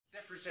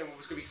saying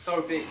was going to be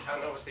so big, and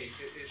obviously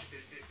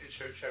it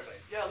showed me.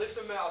 Yeah,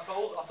 listen, mate. I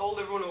told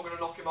everyone we were going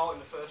to knock him out in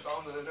the first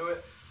round, and I knew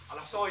it. And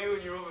I saw you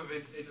in your other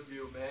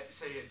interview, mate,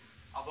 saying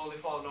I've only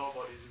fought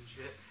nobodies and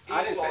shit.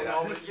 I didn't say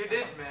that. You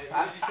did, mate.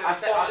 I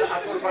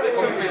talked about the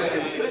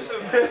competition.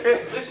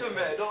 Listen,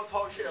 mate. Don't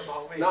talk shit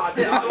about me. No, I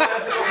did. You don't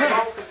have to knock him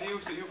out because you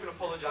can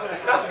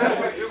apologise.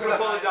 You can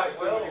apologise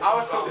to me. I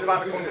was talking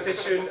about the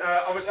competition.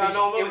 Obviously,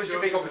 it was a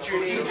big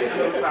opportunity.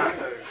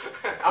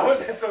 I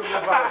wasn't talking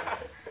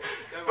about.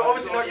 But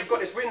obviously, now you've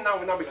got this win. Now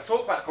we can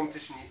talk about the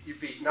competition you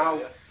beat.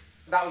 Now.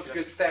 That was a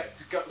good step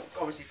to go,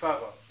 obviously,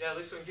 further. Yeah,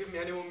 listen, give me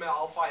anyone, mate.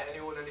 I'll fight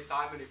anyone,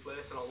 anytime, any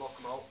place, and I'll knock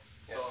them out.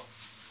 Yeah. So,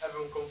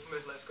 everyone come for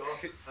me. Let's go.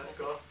 Let's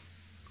go.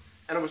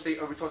 And obviously,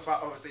 we talked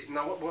about,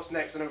 now what's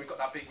next? I know we've got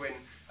that big win.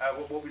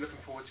 What are we looking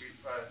forward to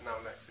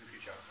now next in the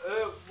future?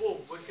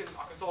 Well, I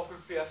can talk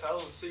with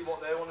PFL and see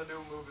what they want to do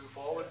moving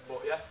forward.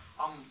 But yeah,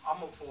 I'm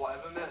up for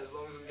whatever, mate. As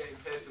long as I'm getting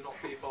paid to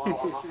knock people out,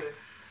 I'm happy.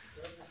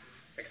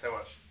 Thanks so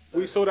much.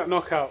 We saw that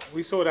knockout.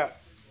 We saw that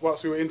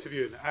whilst we were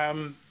interviewing.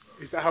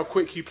 Is that how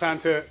quick you plan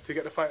to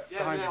get the fight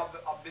behind you? Yeah,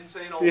 I've been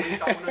saying all week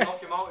I'm going to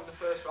knock him out in the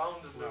first round,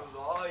 and we was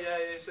like, oh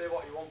yeah, say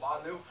what you want, but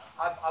I knew,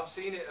 I've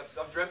seen it,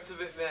 I've dreamt of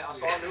it, mate. I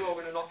knew I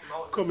was going to knock him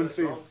out in Common the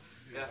first theme. round.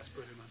 Yeah, that's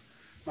brilliant, man.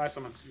 Nice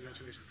one, man.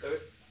 Congratulations. So,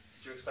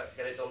 did you expect to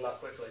get it done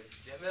that quickly?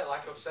 Yeah, mate.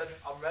 Like I've said,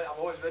 I'm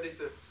always ready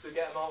to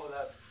get him out of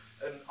there,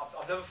 and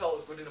I've never felt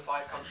as good in a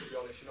fight camp, to be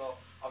honest. You know,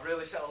 I've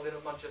really settled in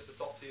at Manchester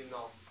top team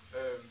now,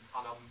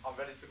 and I'm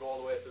ready to go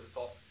all the way to the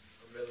top.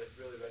 I'm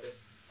really ready.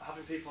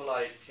 Having people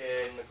like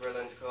Kane,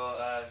 McGrillen,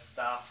 Dakota,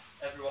 staff,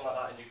 everyone like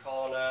that in your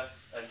corner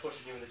and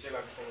pushing you in the gym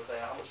every single day,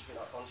 how much do you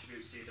think that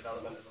contributes to your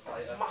development as a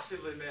fighter?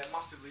 Massively, mate,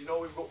 massively. You know,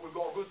 we've got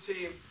a good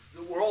team.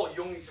 We're all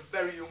young. It's a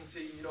very young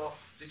team. You know,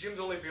 the gym's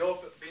only been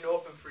open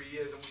 3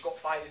 years, and we've got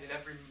fighters in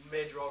every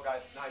major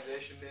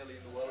organisation nearly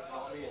in the world. You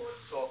know what I mean?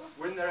 So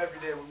we're in there every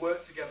day. We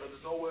work together.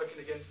 There's no working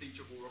against each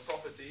other. We're a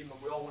proper team,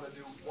 and we all want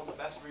the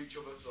best for each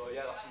other. So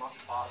yeah, that's a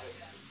massive part of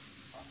it.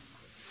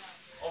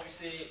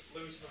 Obviously,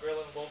 Lewis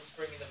McGrillen loves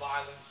bringing the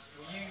violence.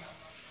 Were you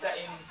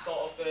setting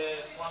sort of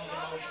the plans in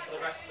motion for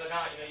the rest of the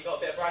night? You know, you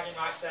got a bit of bragging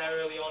rights there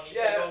early on. He's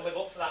going to go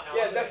live up to that now.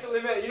 Yeah,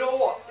 definitely, mate. You know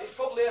what? It's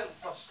probably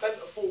I've spent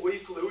a full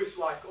week,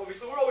 Lewis. Like,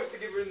 obviously, we're always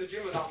together in the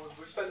gym and that.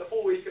 We've spent a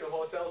full week in a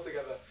hotel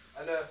together,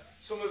 and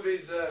some of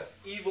his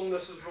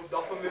evilness has rubbed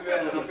off on me,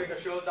 mate. And I think I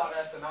showed that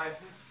there tonight.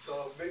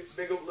 So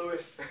big up,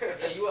 Lewis.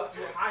 Yeah, you were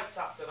hyped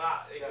after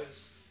that. It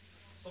was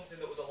something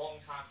that was a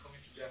long time coming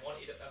for you. You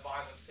wanted a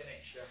violent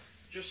finish. Yeah.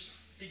 Just.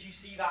 Did you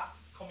see that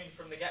coming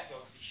from the get-go?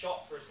 He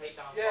shot for a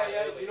takedown.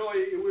 Yeah. You know,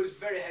 it was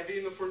very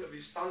heavy in the front of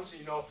his stance.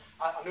 You know,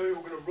 I knew he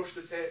was going to rush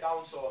the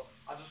takedown, so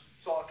I just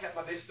sort of kept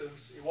my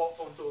distance. He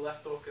walked onto a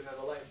left hook, and then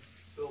I let him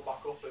build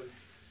back up and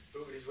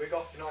booted his wig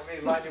off. You know what I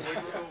mean? Landing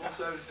wig removal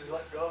services.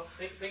 Let's go.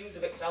 Things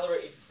have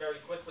accelerated very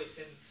quickly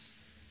since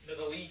the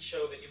lead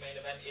show that you main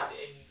evented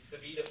in the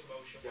Vida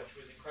promotion, which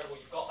was incredible.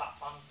 You've got that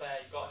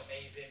fanfare. You've got an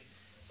amazing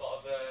sort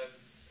of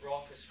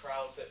raucous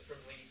crowd from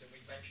Leeds, and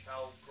we've mentioned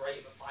how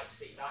great of a fight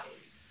city that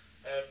is.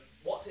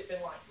 What's it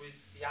been like with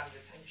the added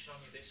attention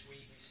on you this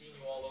week? We've seen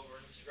you all over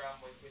Instagram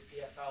with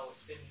PFL.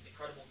 It's been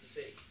incredible to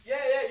see.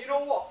 Yeah. You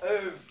know what?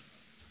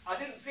 I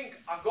didn't think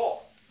I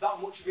got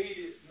that much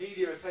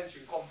media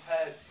attention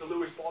compared to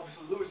Lewis, but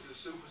obviously Lewis is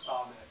a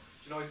superstar, mate.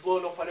 You know, he's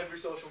blown up on every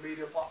social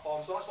media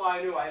platform, so that's why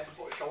I knew I had to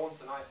put a show on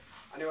tonight.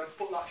 I knew I had to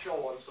put that show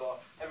on, so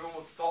everyone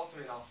wants to talk to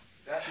me now.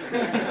 Yeah.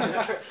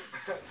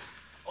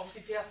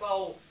 Obviously,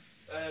 PFL.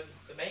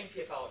 The main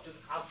PFL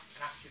doesn't have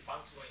an active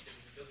bantamweight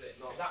division, does it?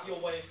 No. Is that your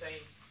way of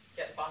saying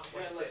get the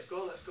bantamweight? Yeah, let's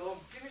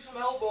go. Give me some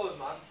elbows,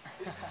 man.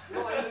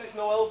 There's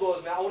no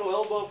elbows, mate. I want to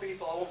elbow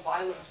people. I want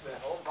violence, mate.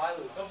 I want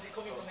violence. Obviously,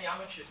 coming from the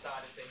amateur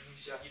side of things,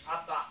 you've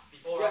had that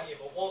before, Yeah. haven't you?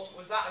 But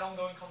was that an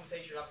ongoing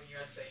conversation you had in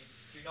your head saying,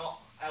 do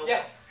not elbow?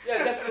 Yeah,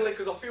 definitely,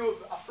 because I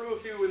threw a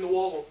few in the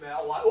warm-up, mate.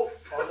 I was like, oh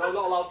no,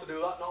 not allowed to do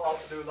that, not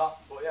allowed to do that.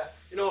 But yeah,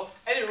 you know,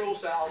 any rule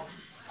set, I'll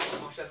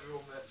smash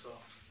everyone, mate. So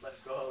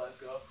let's go.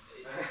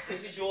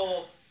 This is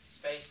your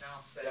space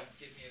now to say,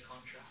 give me a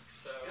contract.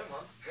 So yeah,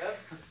 man. Yeah.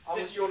 How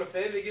much you want to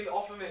pay me?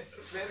 Offer me.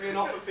 Make me an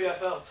offer,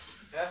 PFL.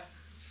 Yeah.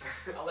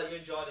 I'll let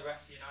you enjoy the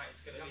rest of your night.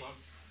 It's going to be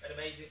an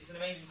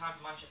amazing time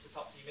for Manchester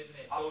top team, isn't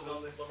it?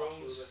 Absolutely.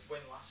 Larone's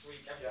win last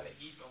week, everything that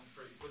he's gone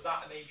through. Was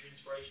that a major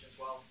inspiration as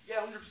well?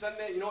 Yeah, 100%,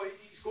 mate. You know,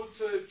 it's good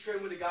to train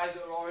with the guys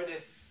that are already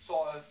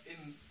sort of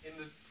in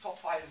the top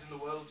fighters in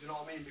the world. Do you know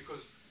what I mean?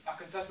 Because I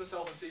can test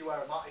myself and see where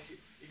I'm at.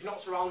 If you're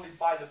not surrounded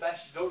by the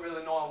best, you don't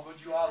really know how good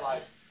you are.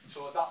 Like,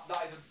 so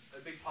that is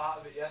a big part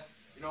of it, yeah.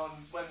 You know,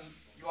 and when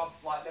you have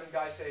like them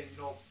guys saying, you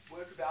know,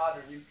 work a bit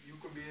harder and you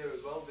can be here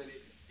as well, then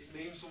it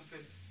means something.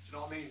 Do you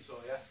know what I mean? So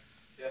yeah,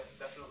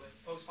 definitely.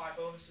 Post-fight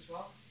bonus as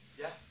well?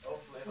 Yeah,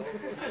 hopefully.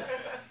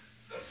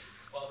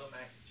 Well done,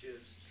 mate.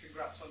 Cheers.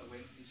 Congrats on the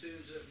win. In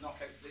terms of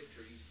knockout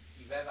victories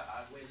you've ever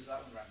had, where does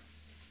that one rank?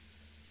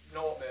 You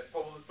know what, mate?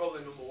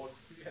 Probably number one.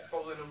 Yeah.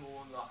 Probably number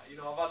one. That, you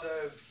know, I've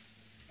had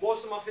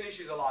most of my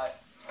finishes are like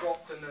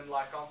dropped, and then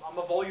like I'm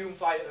a volume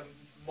fighter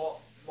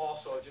more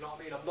so. Do you know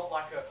what I mean? I'm not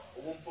like a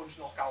one-punch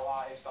knockout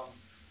artist.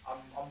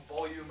 I'm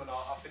volume, and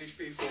I finish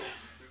people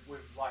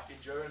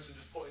endurance and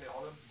just putting it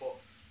on them. But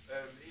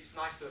it's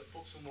nice to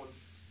put someone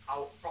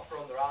out proper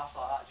on their arse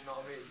like that, do you know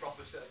what I mean?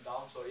 Proper sit them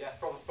down. So yeah,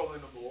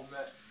 probably number one,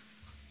 mate.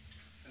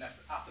 And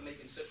after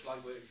making such light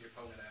work of your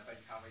opponent, I bet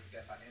you can't wait to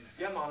get back in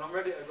there. Yeah, man, I'm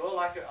ready to go.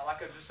 Like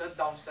I just said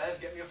downstairs,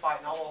 get me a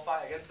fight now, I'll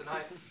fight again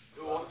tonight.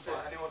 Who wants it?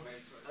 Anyone?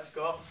 Let's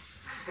go.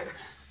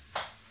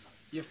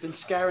 You've been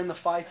scaring the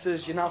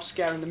fighters, you're now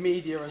scaring the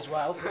media as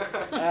well.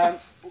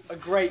 A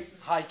great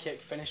high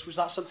kick finish. Was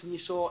that something you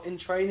saw in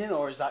training,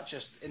 or is that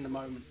just in the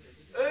moment?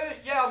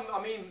 Yeah,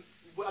 I mean,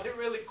 I didn't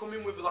really come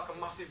in with like a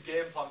massive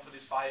game plan for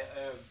this fight,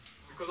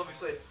 because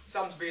obviously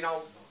Sam's been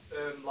out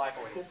like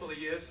a couple of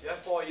years,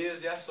 4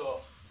 years, so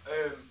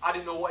I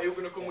didn't know what he was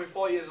going to come with.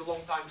 4 years is a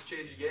long time to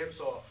change a game,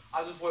 so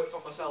I just worked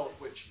on myself,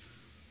 which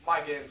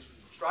my game's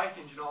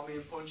striking, do you know what I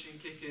mean? Punching,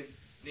 kicking,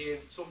 kneeing,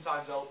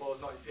 sometimes elbows,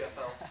 not in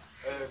PFL.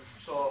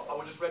 So I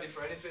was just ready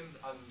for anything,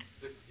 and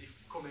he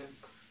come in,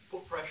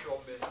 put pressure on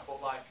me,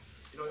 but like,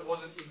 you know, it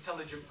wasn't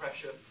intelligent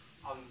pressure,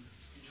 and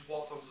he just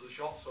walked onto the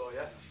shot, so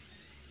yeah.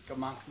 Good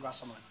man,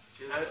 congrats on that.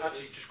 And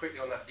actually, just quickly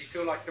on that, do you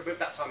feel like with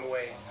that time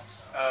away,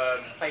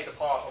 played a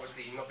part,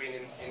 obviously, not being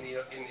in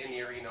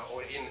the arena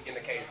or in the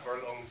cage for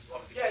a long,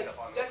 obviously, yeah, played that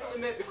part? definitely,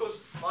 mate,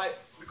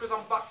 because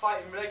I'm back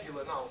fighting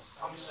regular now,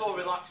 I'm so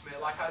relaxed, mate,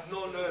 like I had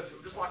no nerves,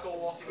 it was just like I was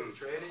walking in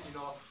training, you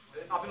know.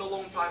 Having a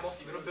long time off,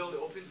 you're going to build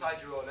it up inside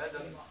your own head,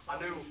 and I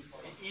knew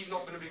he's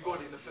not going to be good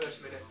in the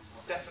first minute.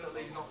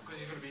 Definitely he's not, because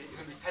he's going to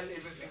be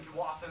tentative and thinking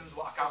what happens,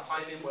 what I can't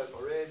find him, where's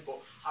my range, but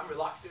I'm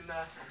relaxed in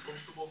there, I'm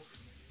comfortable.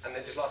 And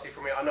then just lastly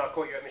from me, I know I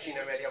caught you at Machine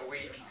Red the other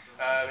week.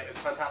 It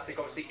was fantastic.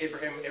 Obviously,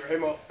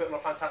 Ibrahimov put on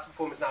a fantastic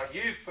performance. Now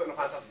you've put on a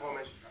fantastic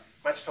performance.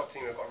 Manchester top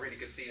team have got a really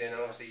good ceiling,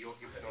 and obviously you're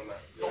putting on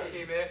that. Top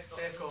team here,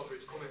 takeover.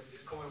 It's coming.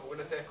 It's coming. We're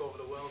going to take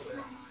over the world, mate.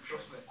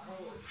 Trust me.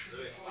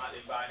 Lewis,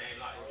 lightning by name,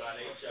 lightning by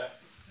nature.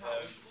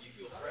 Do you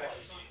feel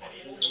fresh?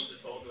 Any injuries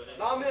at all going in?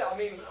 No, mate. I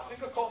mean, I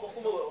think I caught my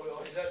thumb a little bit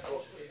on his head,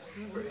 but it's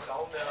pretty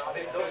sound. I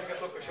don't think I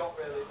took a shot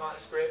really. It might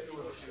have scraped me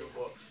with a few,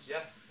 but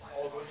yeah,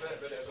 all good,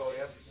 mate. Ready to go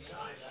again.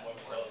 Nice. What are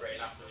we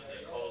celebrating after? Is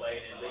it Cole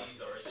Lane in Leeds,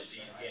 or is it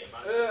Dean's game?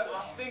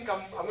 I think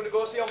I'm going to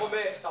go see all my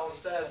mates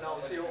downstairs now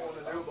and see what I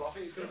want to do, but I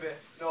think it's going to be,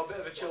 you know, a bit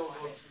of a chill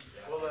one.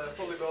 We'll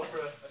probably go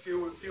for a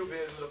few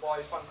beers with the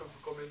boys. Thank them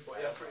for coming,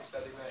 but yeah, pretty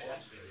steady, mate. Yeah.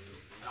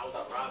 And how's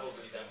that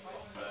rivalry then from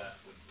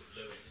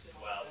Lewis as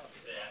well?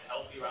 Is it a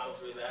healthy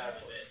rivalry there?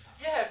 Is it?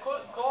 Yeah, of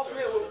course,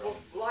 mate. We're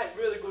like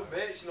really good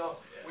mates, you know.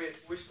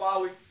 We spar,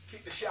 we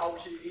kick the shit out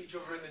of each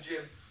other in the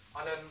gym,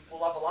 and then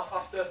we'll have a laugh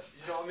after.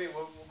 You know what I mean?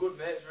 We're good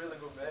mates, really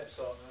good mates.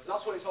 So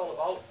that's what it's all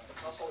about.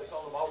 That's what it's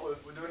all about.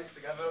 We're doing it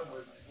together, and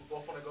we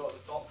both want to go to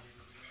the top.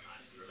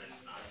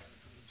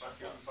 Thank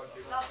you. Thank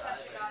you. Last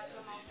question, guys.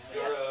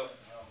 You're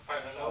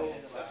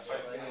 5-0, that's 5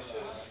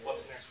 finishes.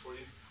 What's next for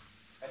you?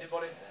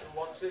 Anybody who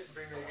wants it,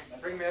 bring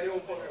me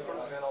anyone, put me in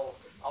front of me, and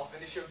I'll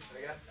finish him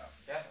again.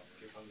 Yeah.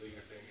 Keep on doing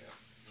your thing, yeah.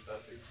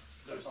 Fantastic.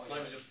 Lewis,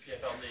 tonight was your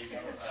PFL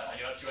debut, and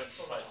you actually went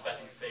to fight as a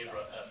betting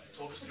favourite.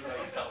 Talk us through how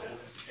you felt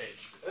walking to the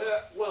cage.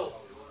 Well,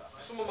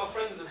 some of my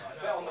friends have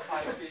bet on the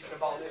fight speaking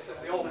about this,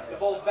 and they've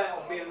all bet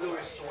on me and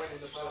Lewis to win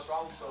in the first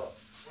round, so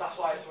that's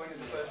why it's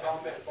winning the first round,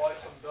 mate. The boys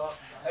some dough.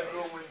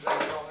 Everyone wins, you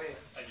know what I mean?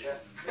 Thank you.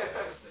 Yeah.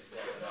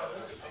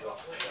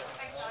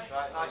 Thanks, guys.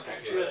 Right, nice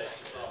one. Cheers.